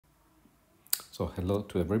So hello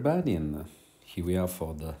to everybody, and here we are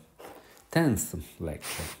for the 10th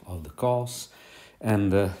lecture of the course.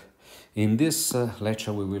 And in this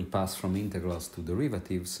lecture we will pass from integrals to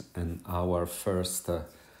derivatives, and our first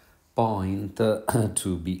point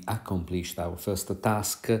to be accomplished, our first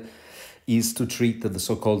task is to treat the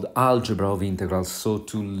so-called algebra of integrals, so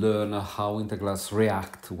to learn how integrals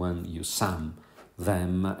react when you sum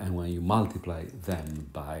them and when you multiply them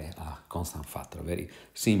by a constant factor. Very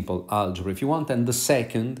simple algebra if you want. And the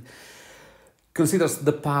second considers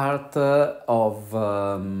the part of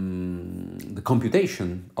the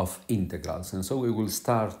computation of integrals, and so we will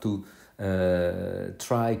start to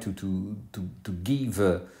try to give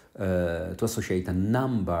to associate a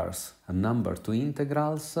number to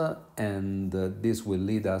integrals, and this will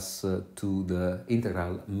lead us to the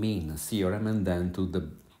integral mean theorem, and then to the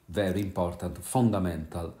very important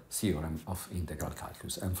fundamental theorem of integral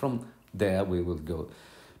calculus. And from there we will go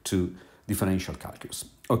to differential calculus.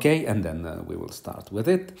 Okay, and then we will start with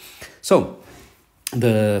it. So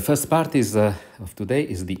the first part is of today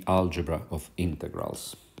is the algebra of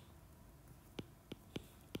integrals.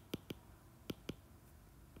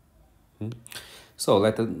 So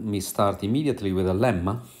let me start immediately with a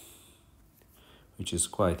lemma, which is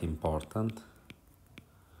quite important.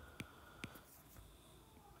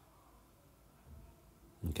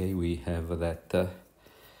 Okay, we have that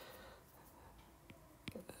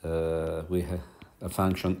we have a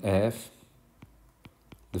function f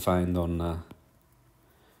defined on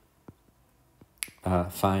a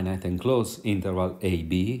finite and closed interval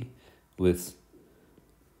AB with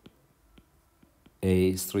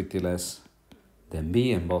A strictly less than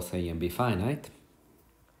B, and both A and B finite,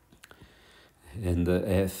 and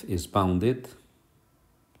f is bounded.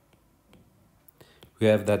 We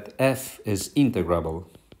have that f is integrable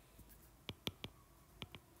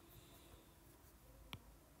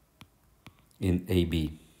in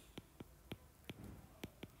AB,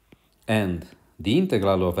 and the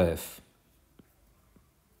integral of f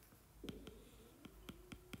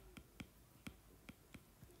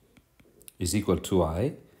is equal to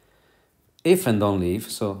I if and only if,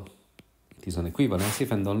 so it is an equivalence,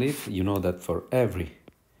 if and only if you know that for every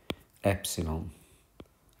epsilon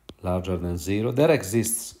larger than 0 there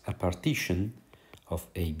exists a partition of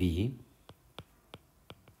AB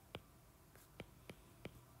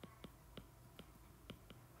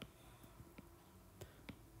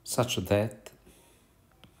such that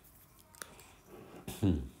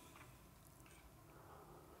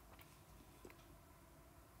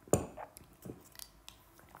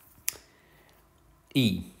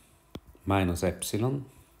E minus epsilon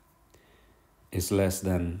is less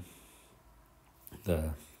than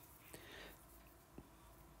the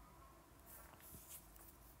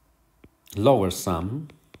lower sum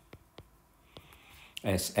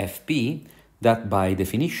as FP, that by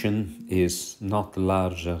definition is not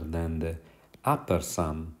larger than the upper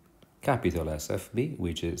sum capital SFB,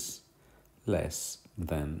 which is less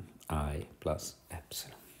than I plus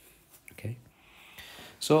epsilon. Okay?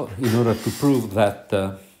 So in order to prove that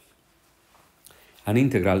an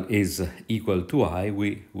integral is equal to I,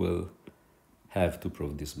 we will have to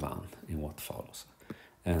prove this bound in what follows.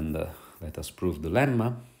 And let us prove the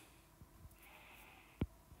lemma.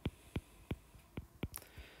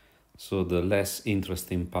 So the less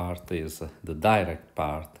interesting part is the direct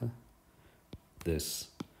part, this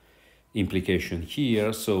implication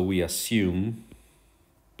here. So we assume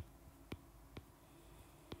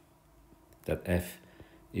that f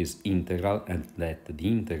is integral, and that the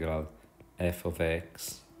integral f of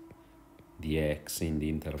x dx in the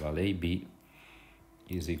interval AB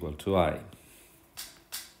is equal to I.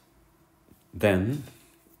 Then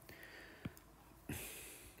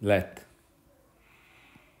let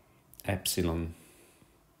epsilon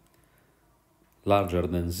larger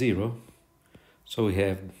than 0, so we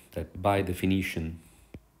have that by definition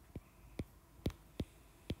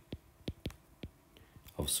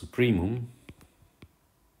of supremum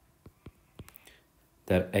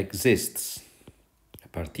there exists a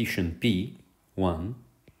partition P1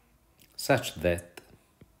 such that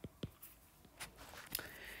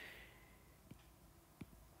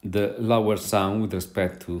the lower sum with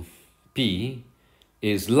respect to P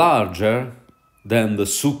is larger than the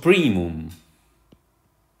supremum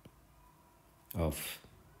of,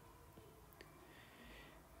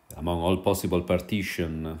 among all possible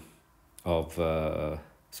partition of,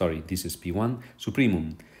 this is P1,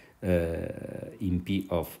 supremum in P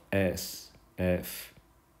of S, F,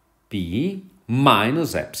 P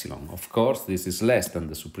minus epsilon. Of course, this is less than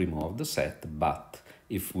the supremum of the set, but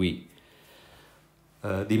if we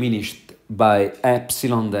diminished by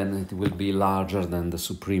epsilon, then it will be larger than the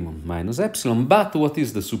supremum minus epsilon. But what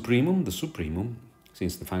is the supremum? The supremum,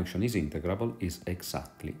 since the function is integrable, is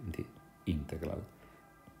exactly the integral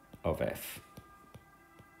of f.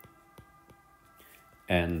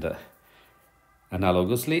 And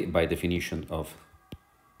analogously, by definition of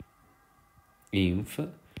inf,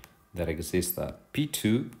 there exists a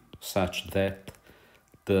P2 such that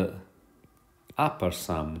the upper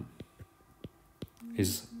sum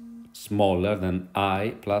is smaller than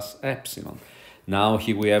I plus epsilon. Now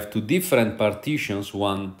here we have two different partitions,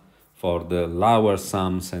 one for the lower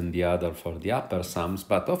sums and the other for the upper sums,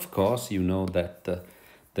 but of course you know that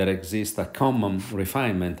there exists a common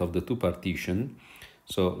refinement of the two partitions,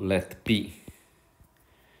 so let P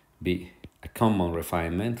be a common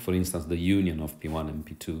refinement, for instance the union of P1 and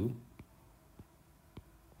P2.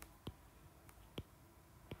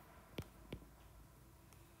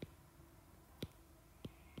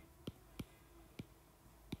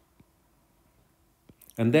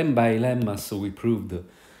 And then by lemmas we proved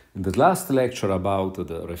in the last lecture about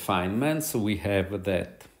the refinements, we have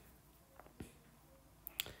that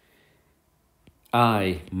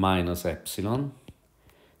I minus epsilon,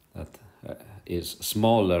 that is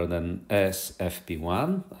smaller than S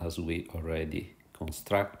fp1, as we already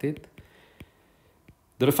constructed.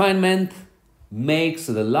 The refinement makes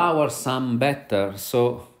the lower sum better,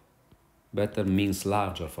 so better means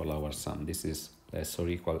larger for lower sum. This is less or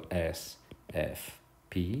equal S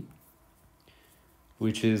fp,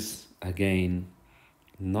 which is again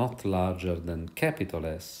not larger than capital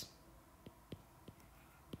S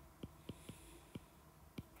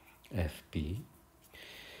fp.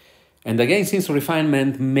 And again, since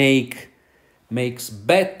refinement makes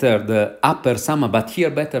better the upper sum, but here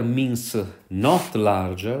better means not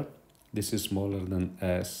larger, this is smaller than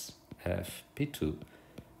S fp2,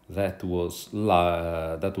 that was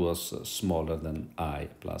smaller than I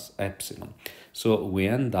plus epsilon. So we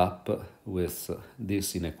end up with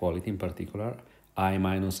this inequality, in particular I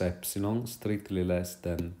minus epsilon strictly less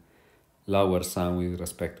than lower sum with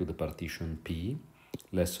respect to the partition P,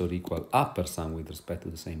 less or equal upper sum with respect to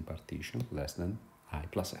the same partition, less than I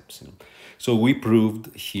plus epsilon. So we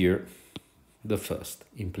proved here the first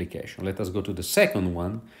implication. Let us go to the second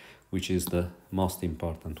one, which is the most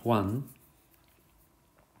important one.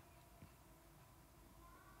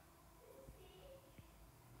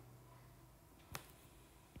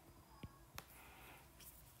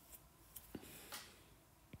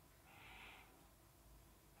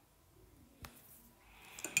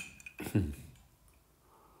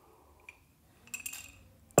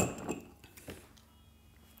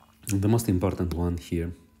 The most important one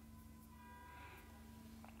here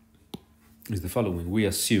is the following. We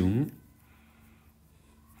assume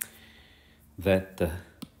that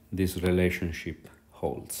this relationship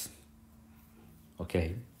holds.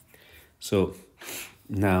 Okay? So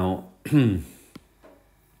now,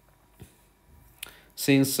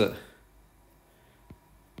 since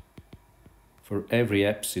for every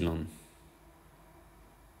epsilon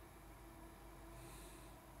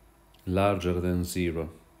larger than 0,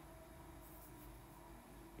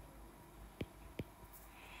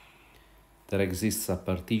 there exists a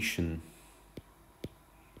partition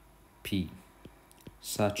P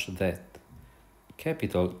such that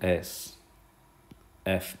capital S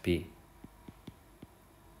fp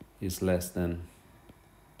is less than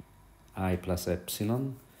I plus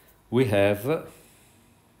epsilon, we have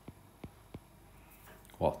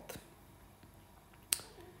what?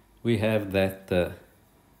 We have that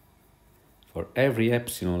for every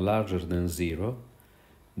epsilon larger than 0,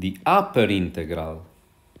 the upper integral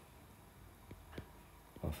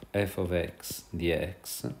of f of x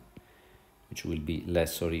dx, which will be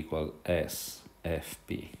less or equal S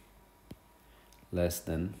fp less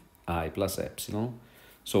than I plus epsilon.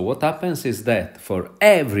 So what happens is that for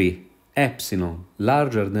every epsilon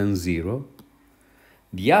larger than 0,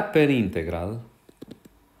 the upper integral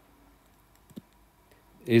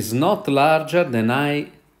is not larger than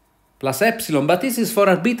I plus epsilon, but this is for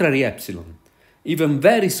arbitrary epsilon, even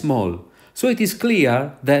very small. So it is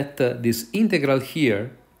clear that this integral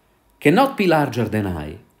here cannot be larger than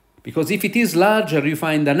I, because if it is larger, you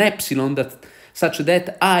find an epsilon that such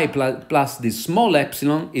that I plus this small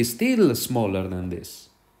epsilon is still smaller than this.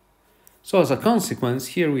 So as a consequence,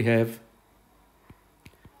 here we have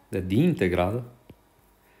that the integral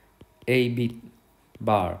ab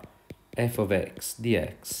bar f of x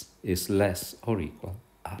dx is less or equal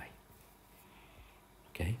I.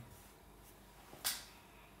 Okay?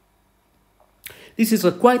 This is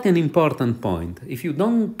quite an important point. If you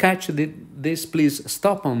don't catch this, please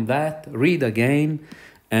stop on that, read again,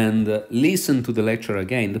 and listen to the lecture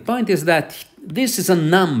again. The point is that this is a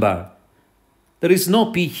number. There is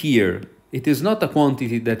no p here. It is not a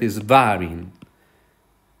quantity that is varying.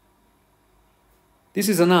 This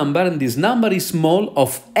is a number, and this number is small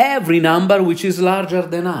of every number which is larger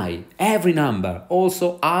than I. Every number,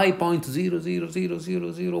 also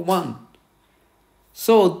I.0000001.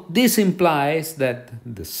 So this implies that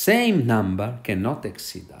the same number cannot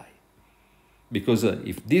exceed I. Because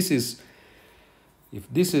if this is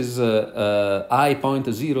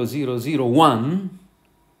I.0001,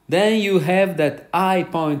 then you have that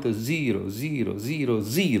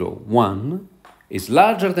I.00001 is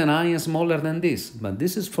larger than I and smaller than this. But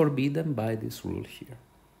this is forbidden by this rule here.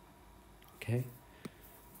 Okay?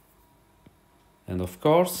 And of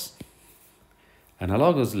course,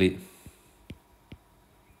 analogously,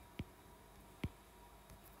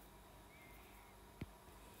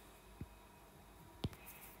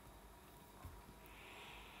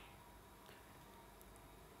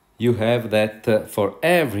 you have that for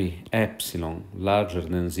every epsilon larger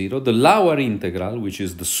than 0, the lower integral, which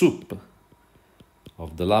is the sup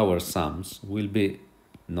of the lower sums, will be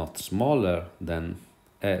not smaller than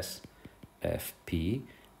SFP,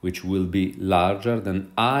 which will be larger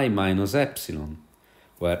than I minus epsilon,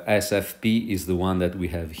 where SFP is the one that we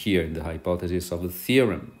have here in the hypothesis of the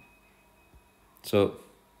theorem. So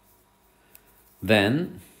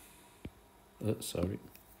then,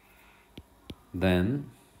 then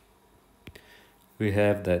we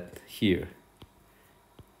have that here,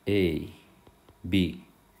 A, B,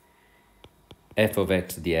 f of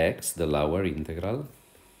x dx, the lower integral,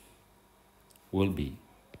 will be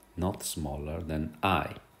not smaller than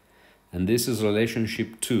I. And this is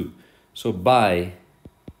relationship 2. So by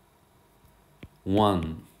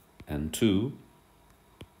 1 and 2,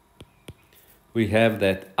 we have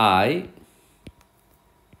that I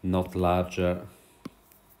not larger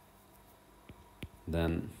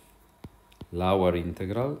than lower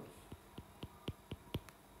integral,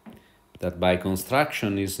 that by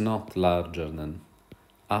construction is not larger than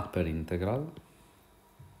upper integral,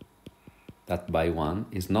 that by 1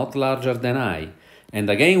 is not larger than I. And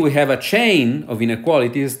again, we have a chain of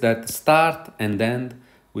inequalities that start and end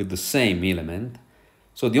with the same element.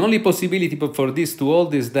 So the only possibility for this to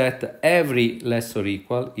hold is that every less or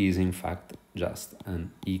equal is in fact just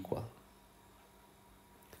an equal.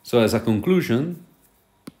 So as a conclusion,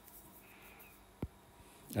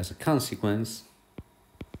 as a consequence,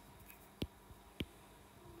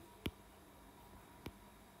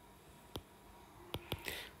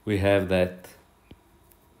 we have that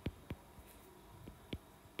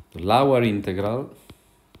the lower integral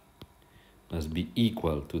must be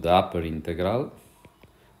equal to the upper integral,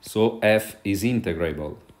 so f is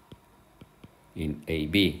integrable in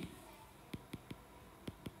AB.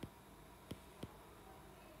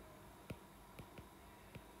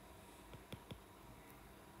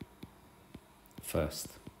 First.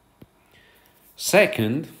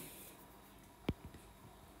 Second,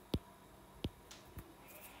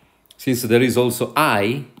 since there is also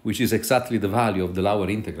I, which is exactly the value of the lower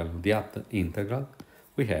integral of the upper integral,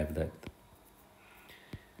 we have that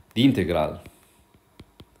the integral,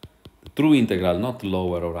 the true integral, not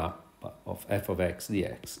lower or upper, of f of x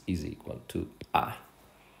dx is equal to I.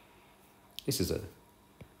 This is a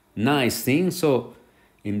nice thing. So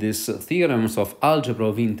in these theorems of algebra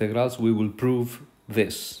of integrals, we will prove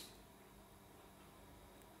this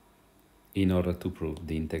in order to prove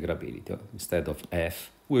the integrability. Instead of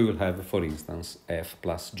f, we will have, for instance, f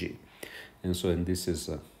plus g. And so, and this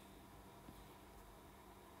is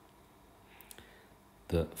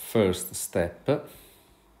the first step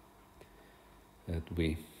that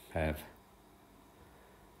we have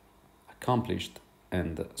accomplished.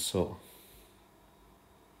 And so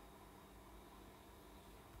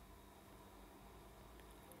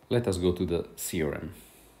let us go to the theorem.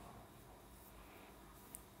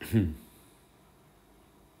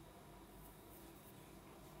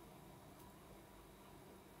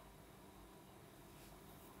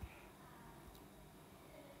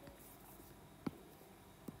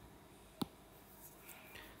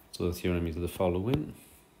 So the theorem is the following.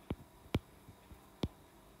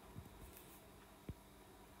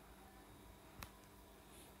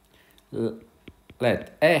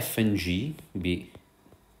 Let f and g be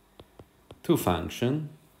two functions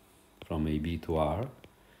from AB to R,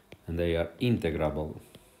 and they are integrable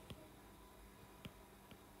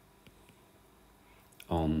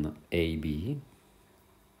on AB.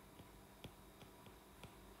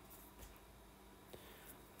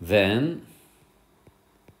 Then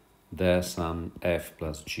their sum f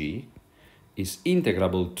plus g is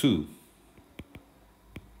integrable too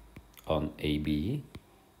on AB,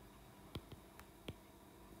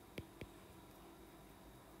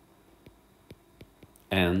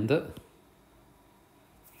 and the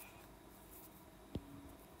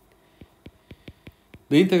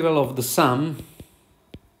integral of the sum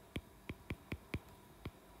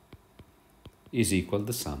is equal to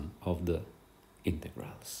the sum of the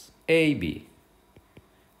integrals. AB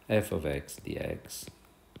f of x dx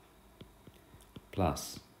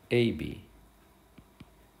plus AB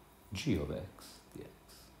g of x dx.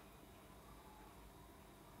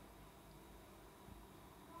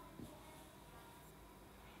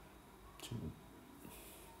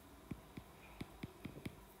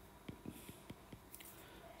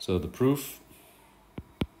 So the proof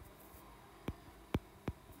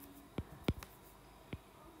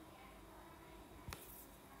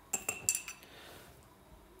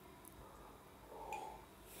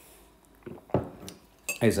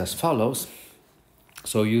is as follows.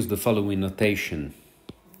 So use the following notation.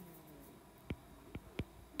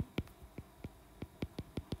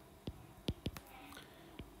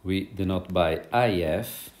 We denote by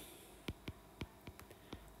IF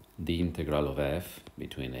the integral of f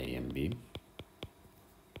between a and b,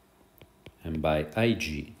 and by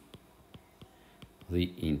IG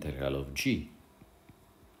the integral of g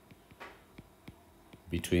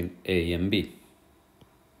between a and b.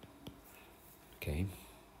 Okay.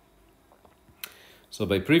 So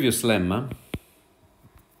by previous lemma,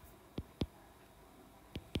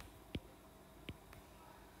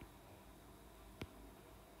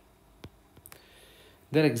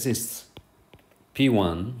 there exists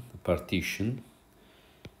P1 partition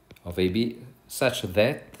of AB such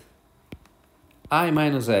that I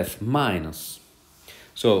minus F minus.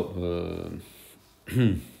 So,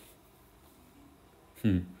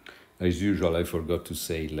 as usual, I forgot to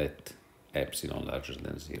say let epsilon larger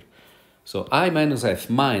than 0. So I minus F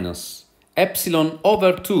minus epsilon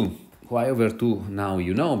over 2. Why over 2? Now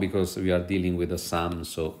you know, because we are dealing with a sum,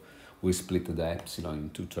 so we split the epsilon in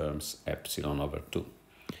two terms, epsilon over 2.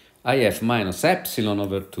 IF minus epsilon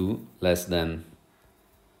over 2 less than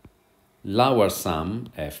lower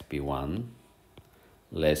sum fp1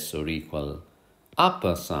 less or equal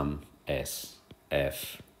upper sum s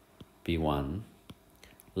fp1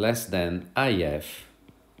 less than IF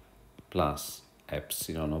plus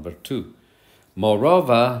epsilon over 2.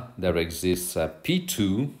 Moreover, there exists a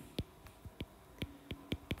P2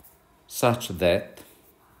 such that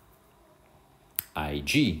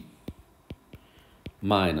IG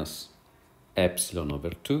minus epsilon over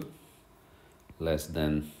 2 less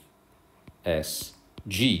than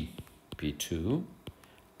SG P2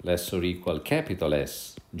 less or equal capital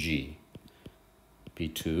S G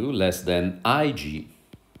P2 less than IG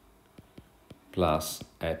plus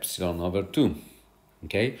epsilon over 2.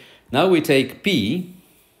 Okay, now we take P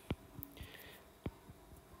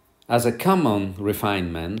as a common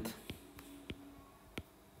refinement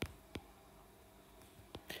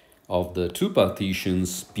of the two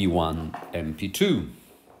partitions P1 and P2.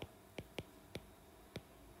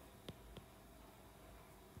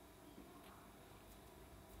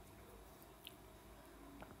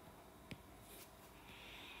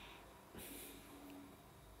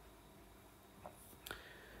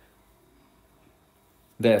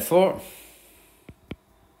 Therefore,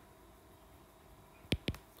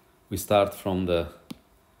 we start from the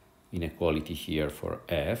inequality here for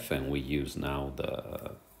F, and we use now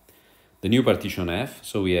the new partition F.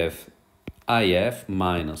 So we have IF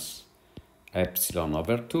minus epsilon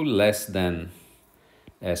over 2 less than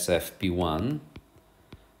SFP1,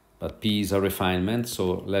 but P is a refinement,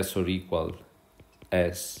 so less or equal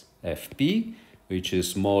SFP, which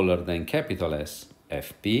is smaller than capital S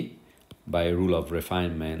FP, by rule of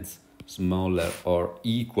refinements, smaller or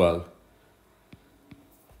equal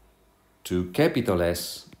to capital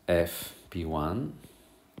S FP1,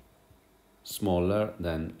 smaller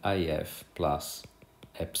than IF plus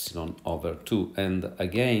epsilon over 2. And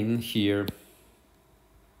again here,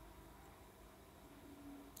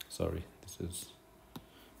 sorry, this is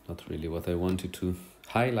not really what I wanted to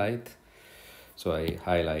highlight. So I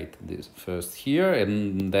highlight this first here,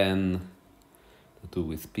 and then the 2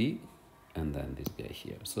 with P, and then this guy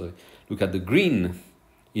here. So look at the green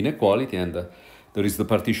inequality, and there is the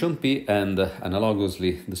partition P, and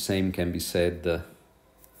analogously the same can be said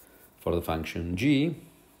for the function G.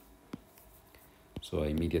 So I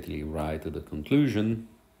immediately write the conclusion.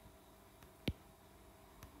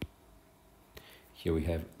 Here we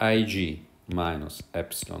have IG minus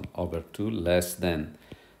epsilon over 2 less than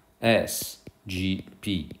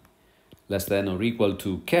SGP less than or equal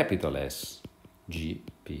to capital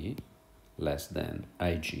SGP less than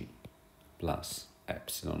IG plus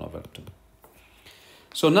epsilon over 2.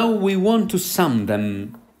 So now we want to sum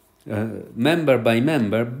them member by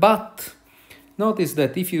member, but notice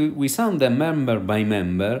that if we sum them member by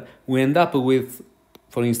member, we end up with,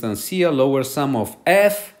 for instance, here, lower sum of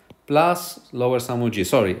f plus lower sum of g.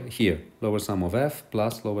 Sorry, here, lower sum of f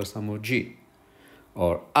plus lower sum of g.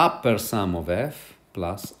 Or upper sum of f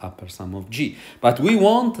plus upper sum of g. But we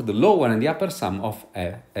want the lower and the upper sum of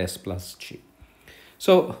s plus g.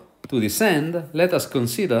 So, to this end, let us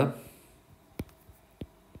consider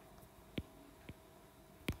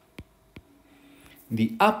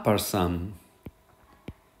the upper sum,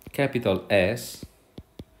 capital S,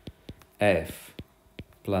 f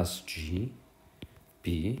plus g,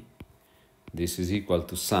 p. This is equal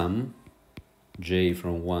to sum j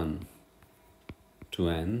from 1 to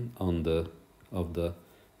n of the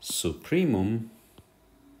supremum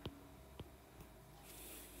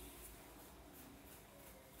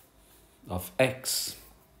of x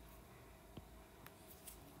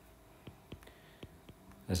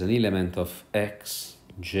as an element of x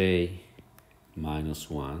j minus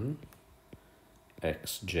 1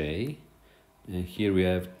 xj, and here we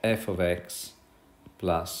have f of x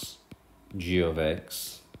plus g of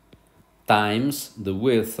x times the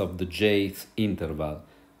width of the jth interval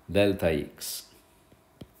delta x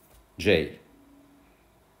j,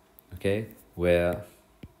 okay, where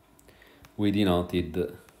we denoted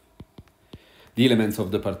the elements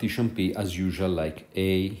of the partition P as usual, like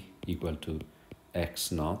A equal to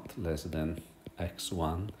x naught less than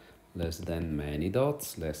x1 less than many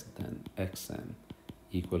dots less than xn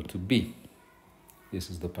equal to B. This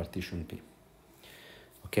is the partition P.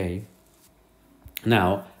 Okay.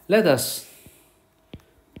 Now, let us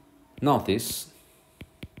notice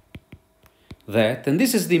that, and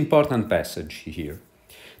this is the important passage here,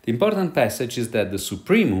 the important passage is that the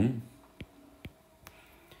supremum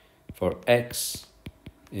for x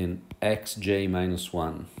in xj minus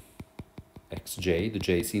 1, xj, the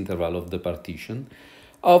j's interval of the partition,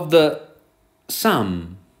 of the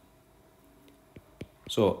sum,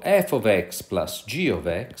 so f of x plus g of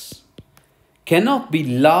x, cannot be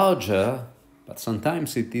larger, but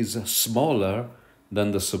sometimes it is smaller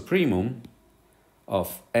than the supremum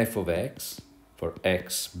of f of x for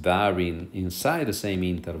x varying inside the same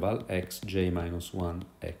interval, xj minus 1,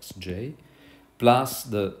 xj, plus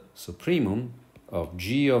the supremum of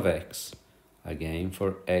g of x, again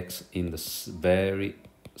for x in the very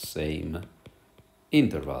same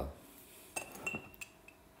interval.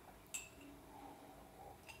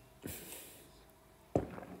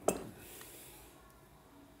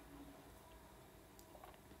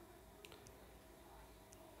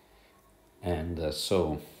 And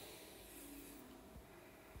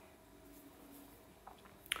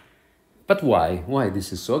but why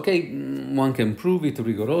this is so? Okay, one can prove it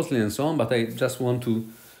rigorously and so on, but I just want to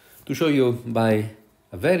show you by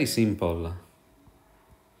a very simple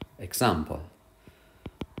example.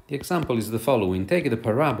 The example is the following. Take the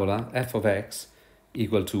parabola f of x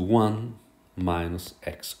equal to 1 minus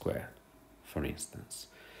x squared, for instance.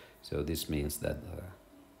 So this means that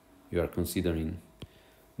you are considering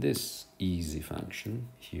this easy function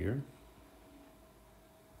here.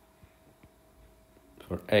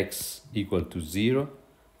 For x equal to 0,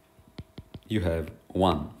 you have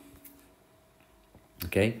 1.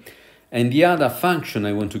 Okay? And the other function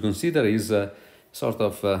I want to consider is a sort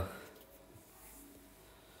of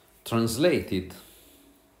translated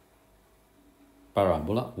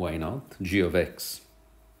parabola, why not, g of x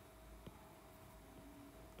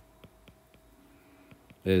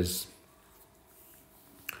is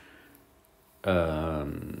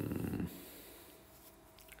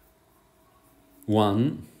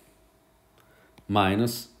 1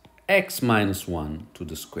 minus x minus 1 to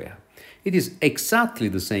the square. It is exactly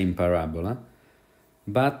the same parabola,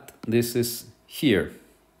 but this is here.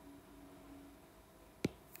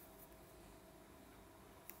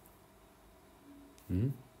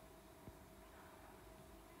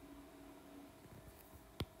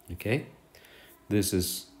 Okay, this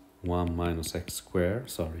is 1 minus x squared,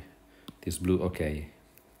 sorry, this blue, okay,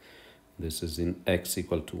 this is in x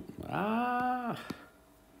equal to,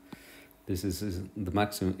 this is the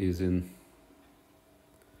maximum is in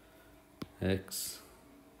x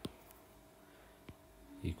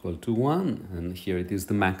equal to 1, and here it is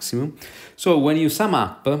the maximum. So when you sum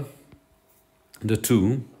up the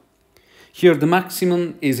two, here the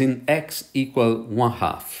maximum is in x equal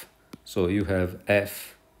 1/2. So you have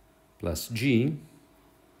f plus g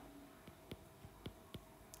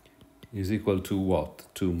is equal to what?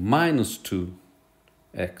 To minus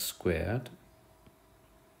 2x squared.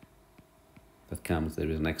 That comes, there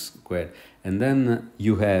is an x squared. And then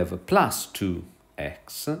you have plus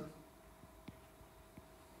 2x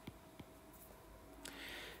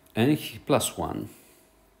and plus 1.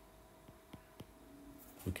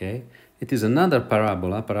 Okay, it is another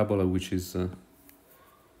parabola which is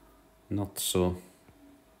not so,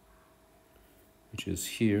 which is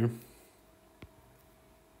here.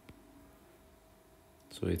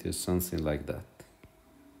 So it is something like that.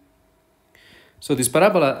 So this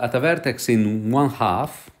parabola at a vertex in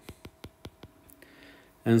 1/2,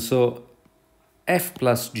 and so f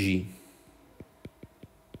plus g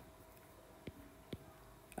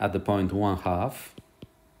at the point 1/2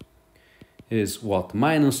 is what?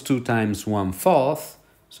 Minus 2 times 1/4,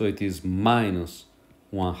 so it is minus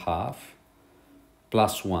 1/2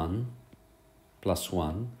 plus 1 plus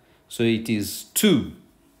 1, so it is 2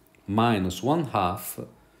 minus 1/2,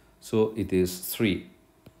 so it is 3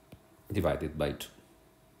 divided by 2.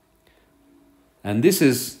 And this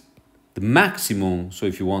is the maximum, so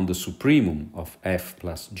if you want the supremum of f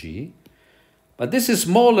plus g, but this is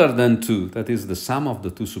smaller than 2, that is the sum of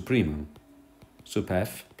the two supremum, sup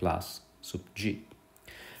f plus sup g.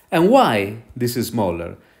 And why this is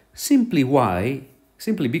smaller? Simply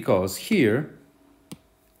because here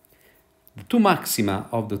the two maxima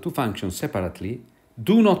of the two functions separately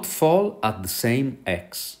do not fall at the same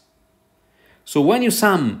x. So when you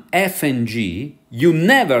sum f and g, you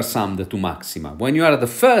never sum the two maxima. When you are at the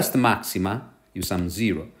first maxima, you sum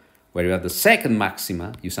 0. When you are at the second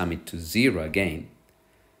maxima, you sum it to 0 again.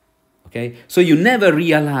 Okay? So you never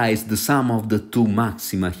realize the sum of the two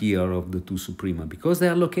maxima here of the two suprema because they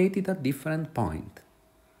are located at different points.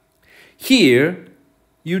 Here,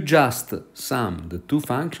 you just sum the two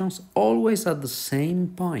functions always at the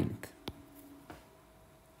same point.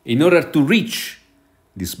 In order to reach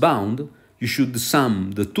this bound, you should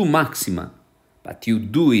sum the two maxima, but you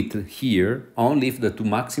do it here only if the two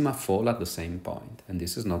maxima fall at the same point, and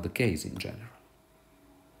this is not the case in general.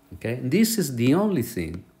 Okay? And this is the only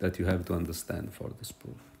thing that you have to understand for this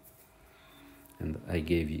proof. And I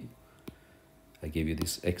gave you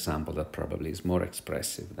this example that probably is more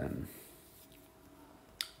expressive than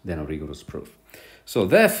a rigorous proof. So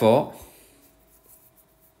therefore,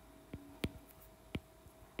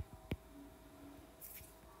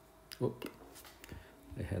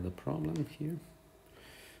 I had a problem here.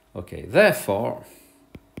 Okay, therefore,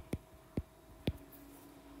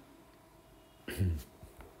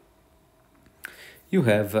 you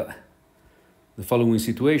have the following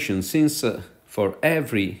situation. Since for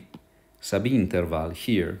every subinterval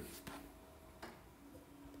here,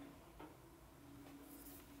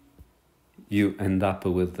 you end up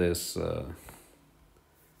with this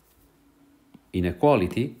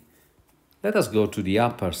inequality, let us go to the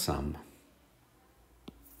upper sum.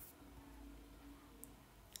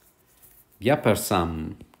 The upper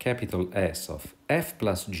sum, capital S, of f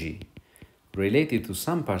plus g related to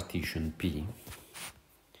some partition P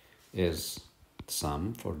is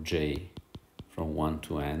sum for j from 1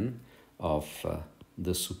 to n of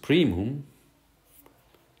the supremum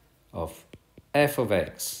of f of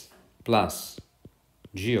x plus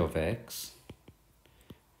g of x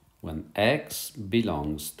when x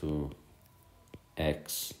belongs to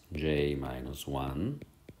xj minus 1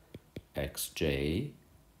 xj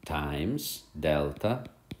times delta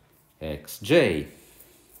xj.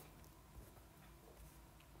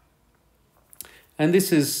 And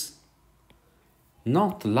this is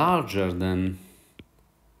not larger than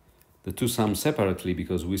the two sums separately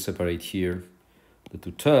because we separate here the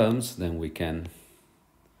two terms, then we can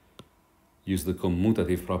use the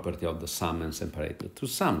commutative property of the sum and separate the two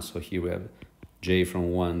sums. So here we have j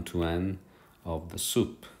from 1 to n of the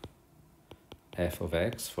sup f of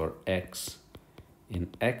x for x in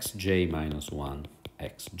xj minus 1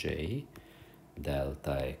 xj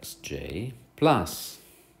delta xj plus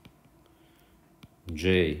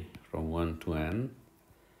j from 1 to n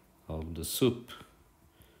of the sup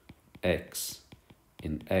x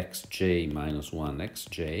in xj minus 1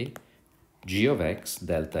 xj g of x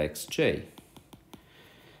delta xj.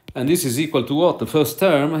 And this is equal to what? The first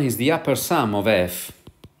term is the upper sum of f,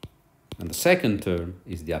 and the second term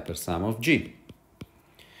is the upper sum of g.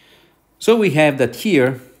 So we have that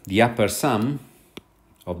here the upper sum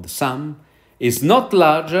of the sum is not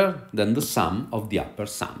larger than the sum of the upper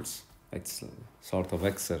sums. It's a sort of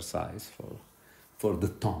exercise for the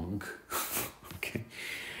tongue. Okay.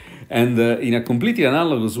 And in a completely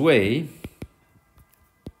analogous way,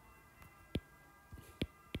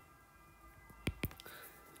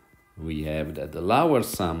 we have that the lower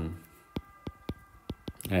sum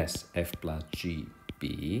S f plus g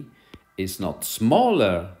b is not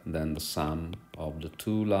smaller than the sum of the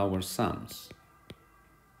two lower sums.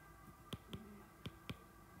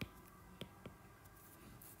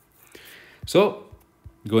 So,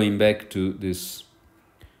 going back to these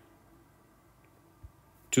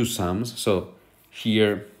two sums, so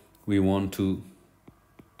Here we want to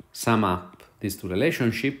sum up these two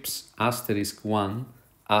relationships, asterisk 1,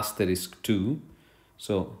 asterisk 2.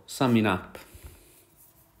 So summing up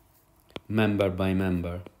member by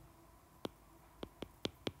member.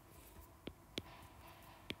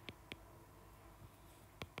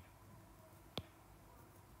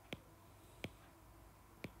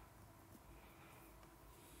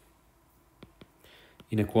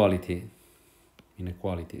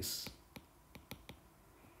 Inequalities.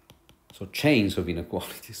 So chains of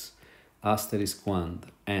inequalities, asterisk 1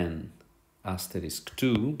 and asterisk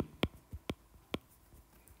 2.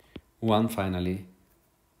 1 finally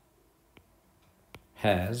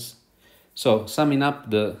has. So summing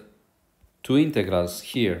up the two integrals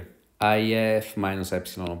here, IF minus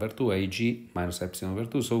epsilon over 2, IG minus epsilon over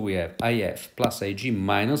 2. So we have IF plus IG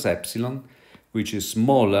minus epsilon, which is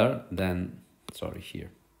smaller than, here,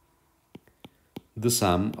 the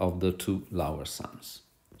sum of the two lower sums.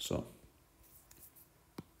 So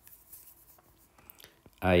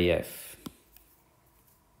IF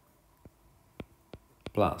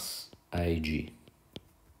plus IG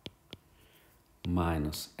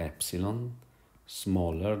minus epsilon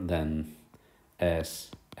smaller than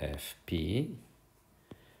SFP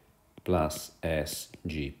plus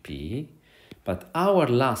SGP. But our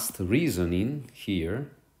last reasoning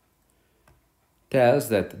here tells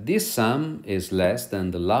that this sum is less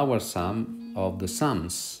than the lower sum of the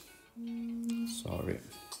sums.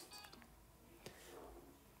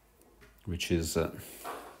 Which is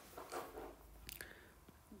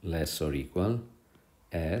less or equal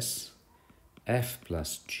as f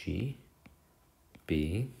plus g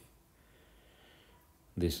p.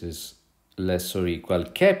 This is less or equal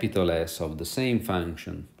capital S of the same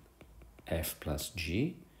function f plus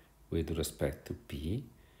g with respect to p,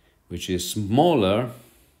 which is smaller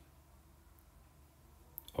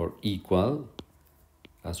or equal,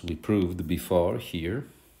 as we proved before here,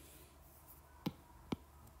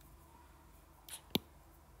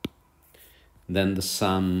 than the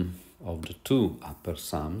sum of the two upper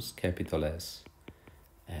sums, capital S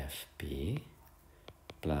Fp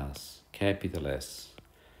plus capital S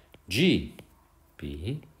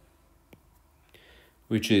Gp,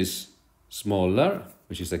 which is smaller,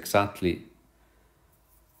 which is exactly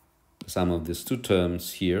the sum of these two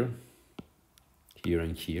terms here, here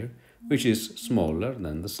and here, which is smaller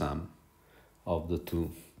than the sum of the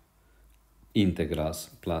two integrals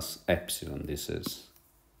plus epsilon. This is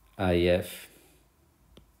IF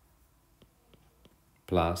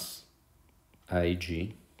plus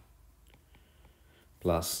IG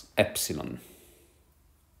plus epsilon.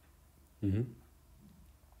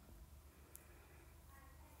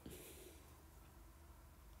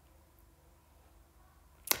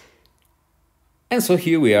 And so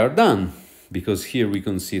here we are done, because here we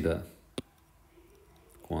consider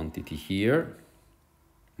quantity here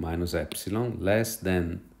minus epsilon less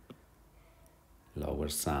than lower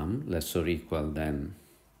sum, less or equal than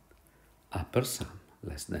upper sum,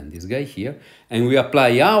 less than this guy here, and we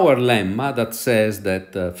apply our lemma that says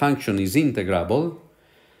that the function is integrable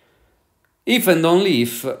if and only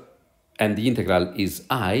if, and the integral is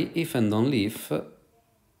I, if and only if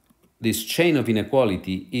this chain of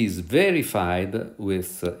inequality is verified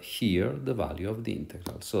with here the value of the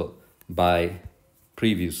integral. So by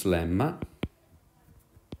previous lemma,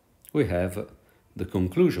 we have the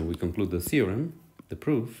conclusion, we conclude the theorem, the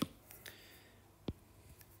proof.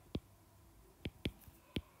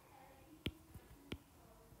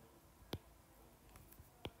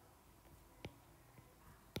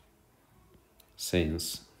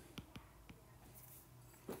 Since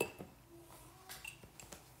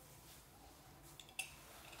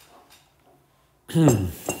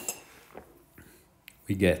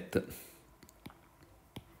we get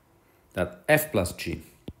that f plus g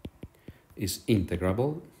is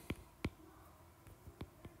integrable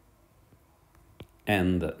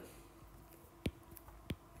and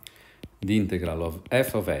the integral of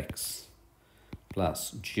f of x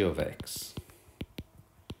plus g of x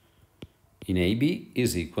in AB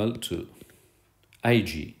is equal to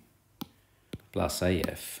IG plus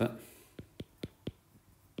IF.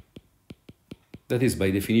 That is,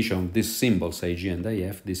 by definition of these symbols, IG and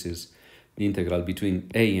IF, this is the integral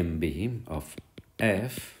between A and B of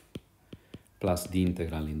f plus the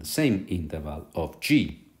integral in the same interval of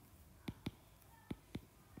g.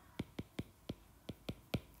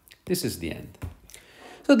 This is the end.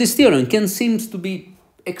 So this theorem can seem to be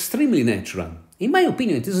extremely natural. In my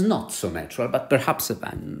opinion, it is not so natural, but perhaps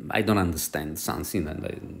I don't understand something,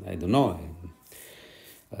 and I don't know.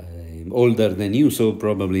 I'm older than you, so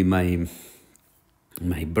probably my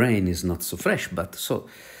brain is not so fresh, but so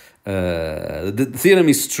The theorem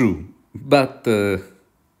is true, but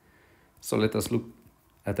so let us look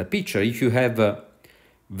at a picture. If you have a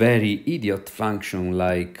very idiot function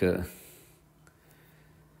like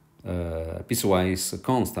piecewise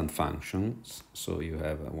constant functions, so you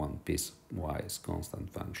have one piecewise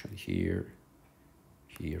constant function here,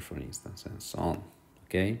 here for instance, and so on,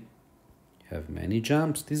 okay? You have many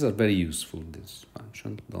jumps. These are very useful, this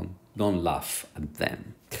function. Don't laugh at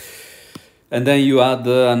them. And then you add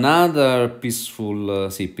another peaceful,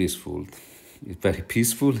 peaceful. It's very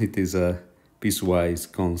peaceful. It is a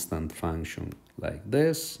piecewise constant function like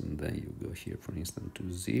this. And then you go here, for instance,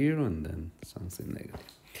 to 0 and then something negative.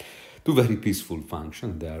 Two very peaceful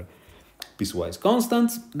functions. They are piecewise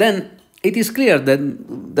constants. Then it is clear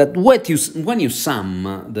that when you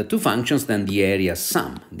sum the two functions, then the area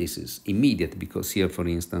sum. This is immediate because here, for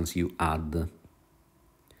instance, you add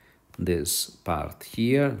this part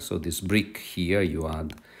here, so this brick here you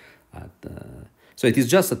add so it is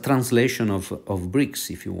just a translation of bricks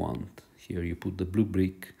if you want. Here you put the blue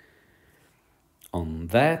brick on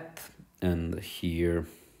that, and here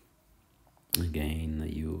again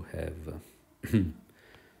you have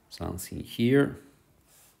something here,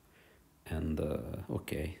 and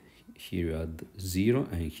okay, here you add 0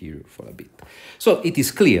 and here for a bit. So it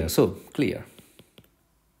is clear, clear.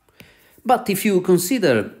 But if you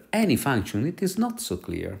consider any function, it is not so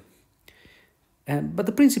clear. But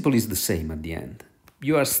the principle is the same at the end.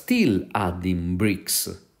 You are still adding bricks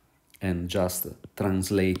and just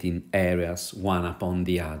translating areas one upon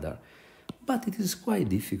the other. But it is quite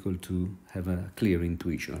difficult to have a clear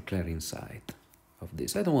intuition, a clear insight of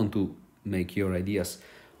this. I don't want to make your ideas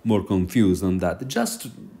more confused on that.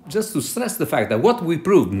 Just to stress the fact that what we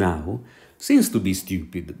proved now seems to be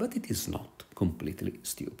stupid, but it is not completely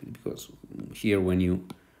stupid, because here when you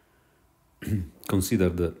consider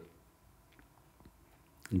the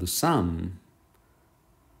sum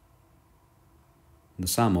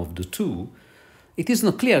of the two, it is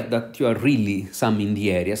not clear that you are really summing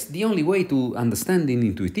the areas. The only way to understand it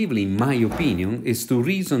intuitively, in my opinion, is to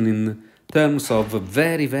reason in terms of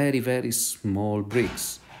very, very, very small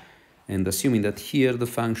bricks, and assuming that here the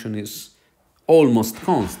function is almost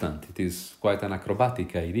constant. It is quite an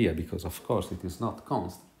acrobatic idea because, of course, it is not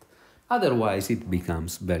constant. Otherwise, it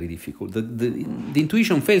becomes very difficult. The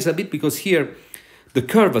intuition fails a bit because here the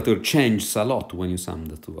curvature changes a lot when you sum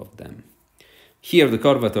the two of them. Here the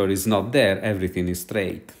curvature is not there, everything is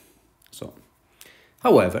straight. So,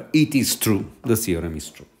 however, it is true, the theorem is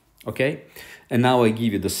true. Okay? And now I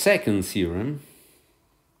give you the second theorem.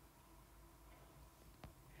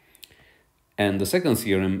 And the second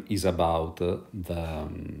theorem is about the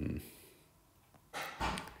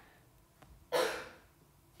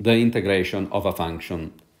integration of a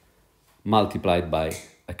function multiplied by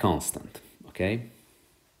a constant. Okay?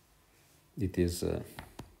 It is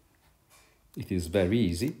very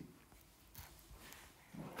easy,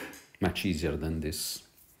 much easier than this.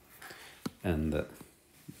 And the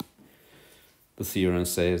theorem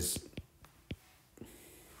says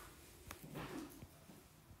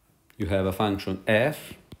you have a function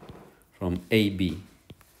f from AB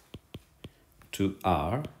to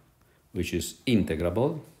R, which is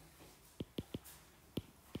integrable,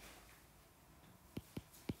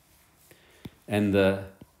 and a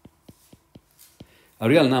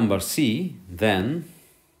real number C, then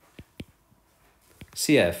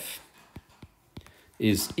CF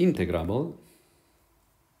is integrable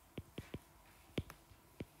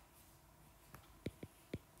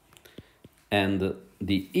and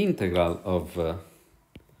the integral of the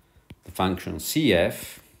function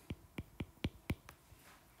CF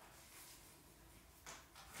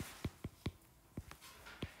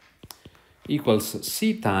equals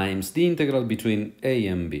C times the integral between A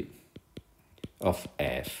and B of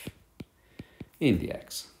f in the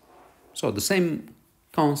x. So the same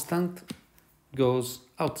constant goes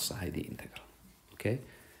outside the integral, okay?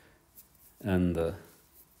 And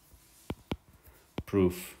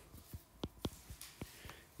proof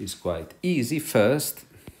is quite easy. First,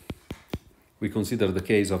 we consider the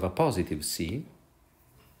case of a positive C.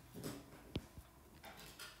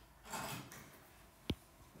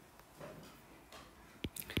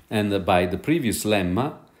 And by the previous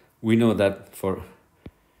lemma, we know that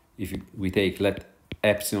if we take let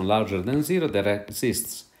epsilon larger than 0, there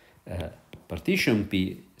exists a partition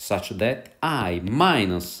P such that I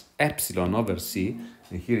minus epsilon over C,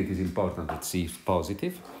 and here it is important that C is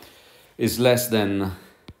positive, is less than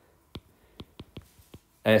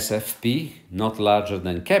SFP, not larger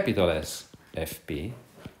than capital S FP,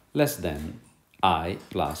 less than I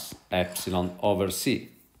plus epsilon over C,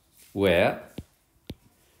 where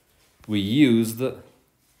we used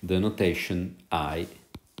the notation I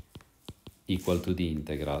equal to the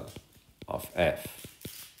integral of f.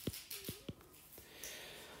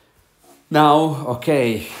 Now,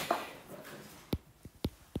 okay,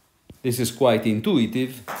 this is quite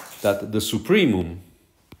intuitive that the supremum,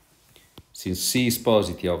 since C is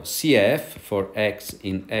positive, of Cf for x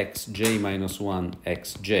in xj minus 1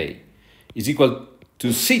 xj is equal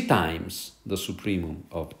to C times the supremum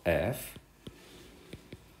of f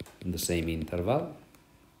in the same interval.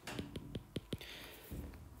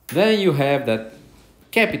 Then you have that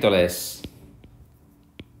capital S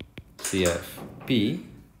CFP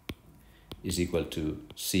is equal to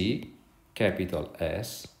C capital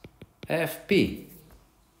S FP.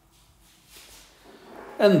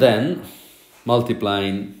 And then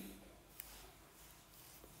multiplying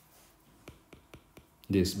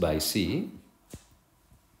this by C,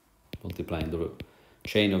 multiplying the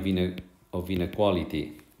chain of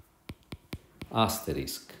inequality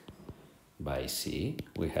asterisk by C,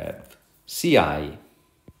 we have Ci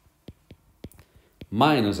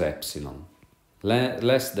minus epsilon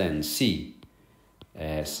less than C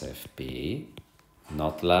SFP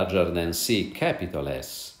not larger than C capital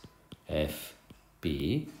S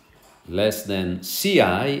FP less than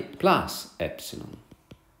Ci plus epsilon.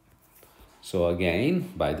 So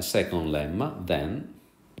again, by the second lemma, then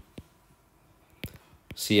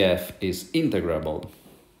CF is integrable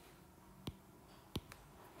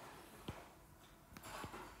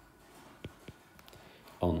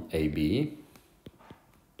on AB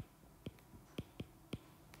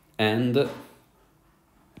and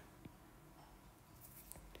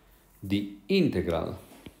the integral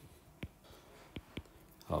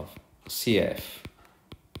of CF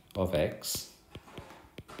of x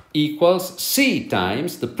equals C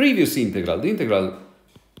times the previous integral, the integral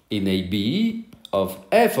in AB of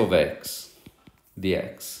f of x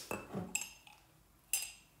dx.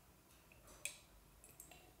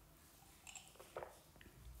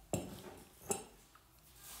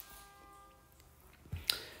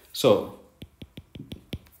 So,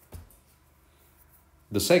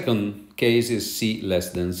 the second case is C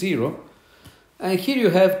less than 0. And here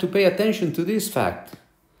you have to pay attention to this fact,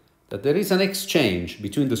 that there is an exchange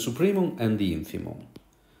between the supremum and the infimum.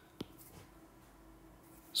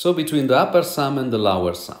 So between the upper sum and the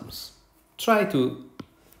lower sums. Try to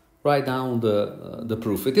write down the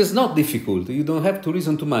proof. It is not difficult. You don't have to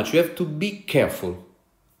reason too much. You have to be careful.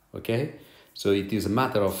 Okay? So it is a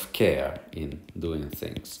matter of care in doing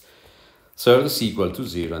things. Third is equal to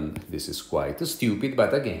 0, and this is quite stupid,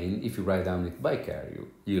 but again, if you write down it by care,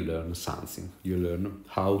 you learn something. You learn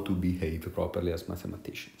how to behave properly as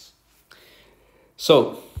mathematicians.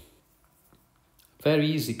 So, very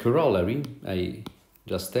easy corollary, I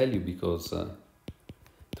just tell you because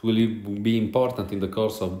it will be important in the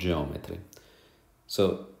course of geometry.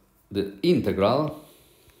 So, the integral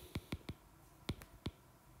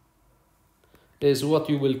is what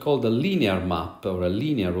you will call the linear map or a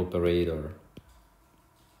linear operator.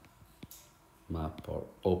 Map or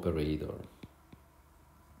operator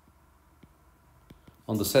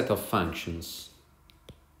on the set of functions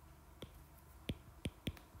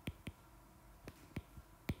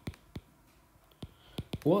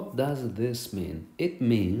What does this mean? It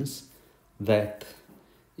means that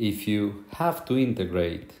if you have to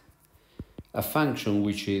integrate a function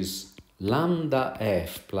which is lambda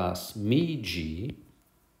f plus mi g,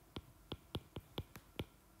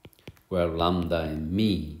 where lambda and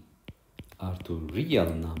mi are two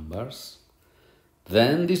real numbers,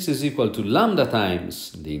 then this is equal to lambda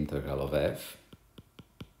times the integral of f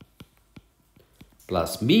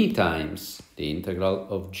plus mi times the integral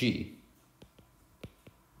of g.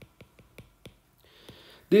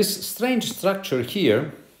 This strange structure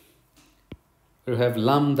here, you have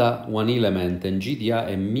lambda one element and g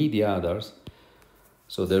and mi the others.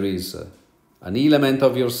 So there is an element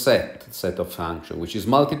of your set of function, which is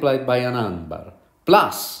multiplied by a number,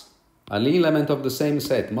 plus an element of the same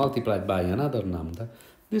set multiplied by another number.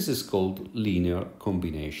 This is called linear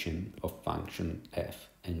combination of function f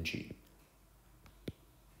and g.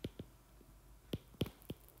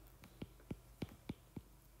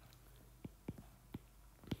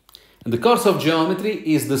 And the course of geometry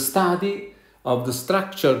is the study of the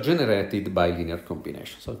structure generated by linear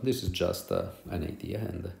combination. So this is just an idea,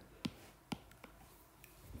 and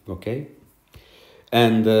okay.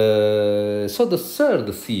 And so the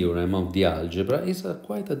third theorem of the algebra is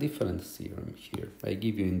quite a different theorem here. I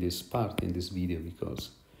give you in this part, in this video, because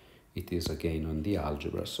it is again on the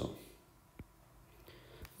algebra. So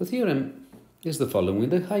the theorem is the following.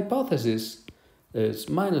 The hypothesis is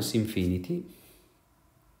minus infinity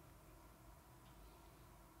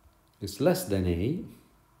is less than a,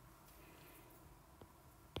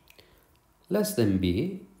 less than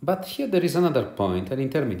b, but here there is another point, an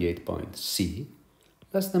intermediate point, c,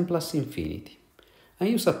 less than plus infinity. And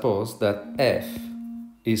you suppose that f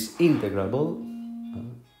is integrable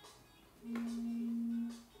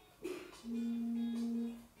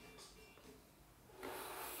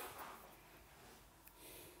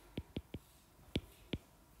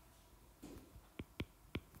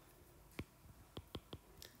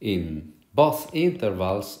in both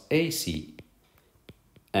intervals AC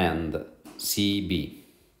and CB.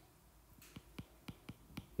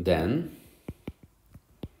 Then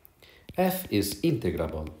f is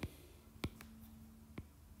integrable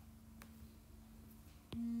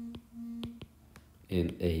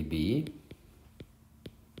in AB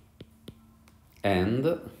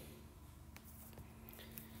and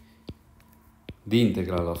the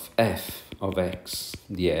integral of f of x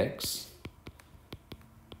dx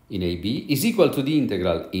in AB is equal to the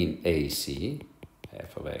integral in AC,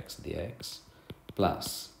 f of x dx,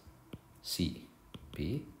 plus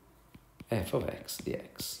CB, f of x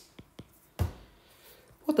dx.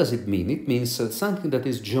 What does it mean? It means something that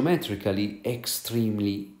is geometrically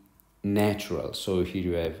extremely natural. So here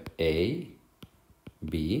you have A,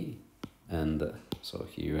 B, and so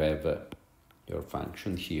here you have your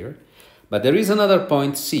function here. But there is another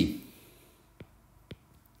point C.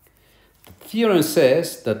 The theorem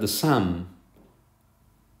says that the sum,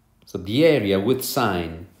 so the area with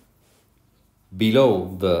sign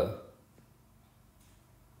below the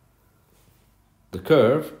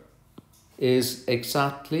curve is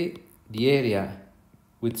exactly the area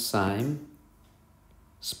with sign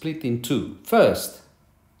split in two. First,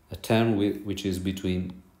 a term which is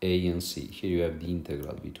between A and C. Here you have the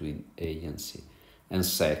integral between A and C. And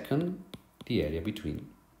second, the area between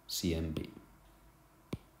C and B.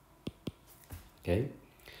 Okay?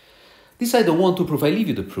 This I don't want to prove. I leave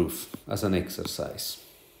you the proof as an exercise.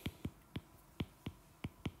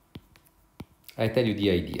 I tell you the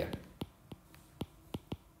idea.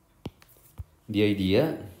 The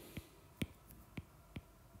idea,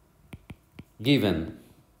 given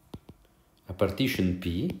a partition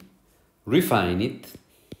P, refine it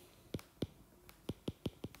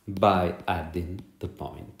by adding the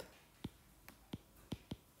point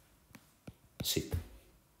C.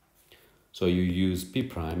 So you use P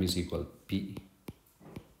prime is equal P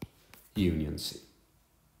union C.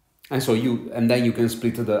 And so then you can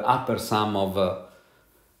split the upper sum of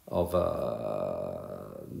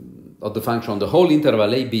the function on the whole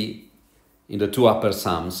interval AB in the two upper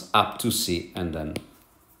sums up to C and then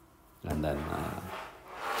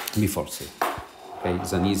before C. Okay,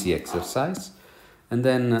 it's an easy exercise. And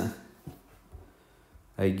then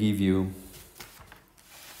I give you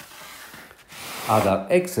other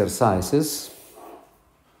exercises.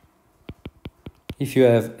 If you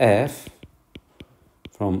have f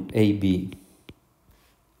from AB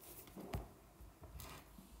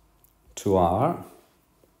to R,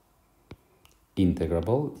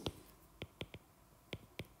 integrable,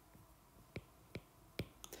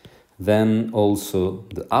 then also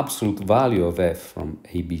the absolute value of f from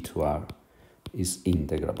AB to R is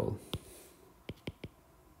integrable.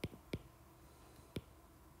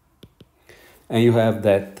 And you have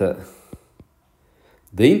that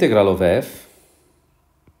the integral of f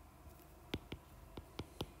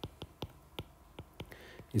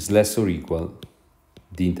is less or equal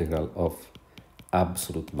the integral of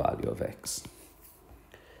absolute value of x.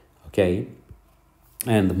 Okay?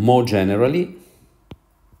 And more generally,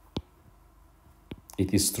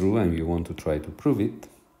 it is true, and you want to try to prove it,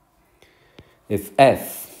 if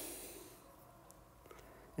f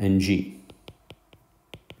and g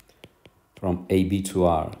from AB to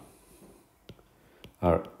R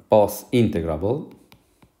are both integrable,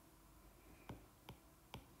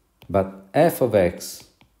 but f of x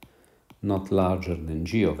not larger than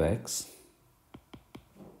g of x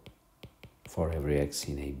for every x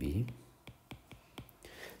in AB,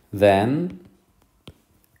 then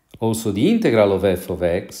also the integral of f of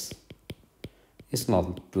x is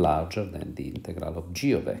not larger than the integral of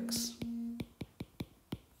g of x.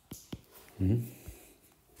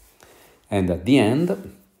 And at the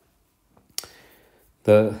end,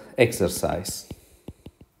 the exercise.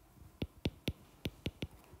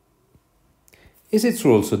 Is it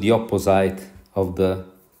true also the opposite of the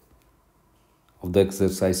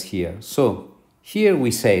exercise here? So here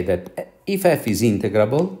we say that if f is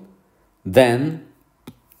integrable, then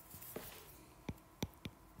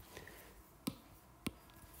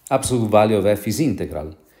absolute value of f is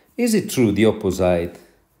integral. Is it true the opposite?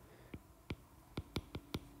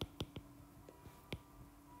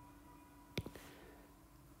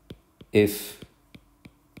 If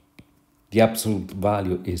the absolute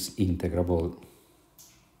value is integrable,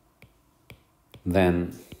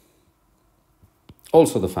 then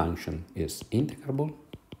also the function is integrable.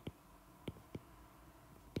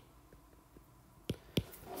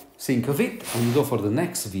 Think of it and go for the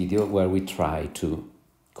next video where we try to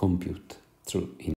compute through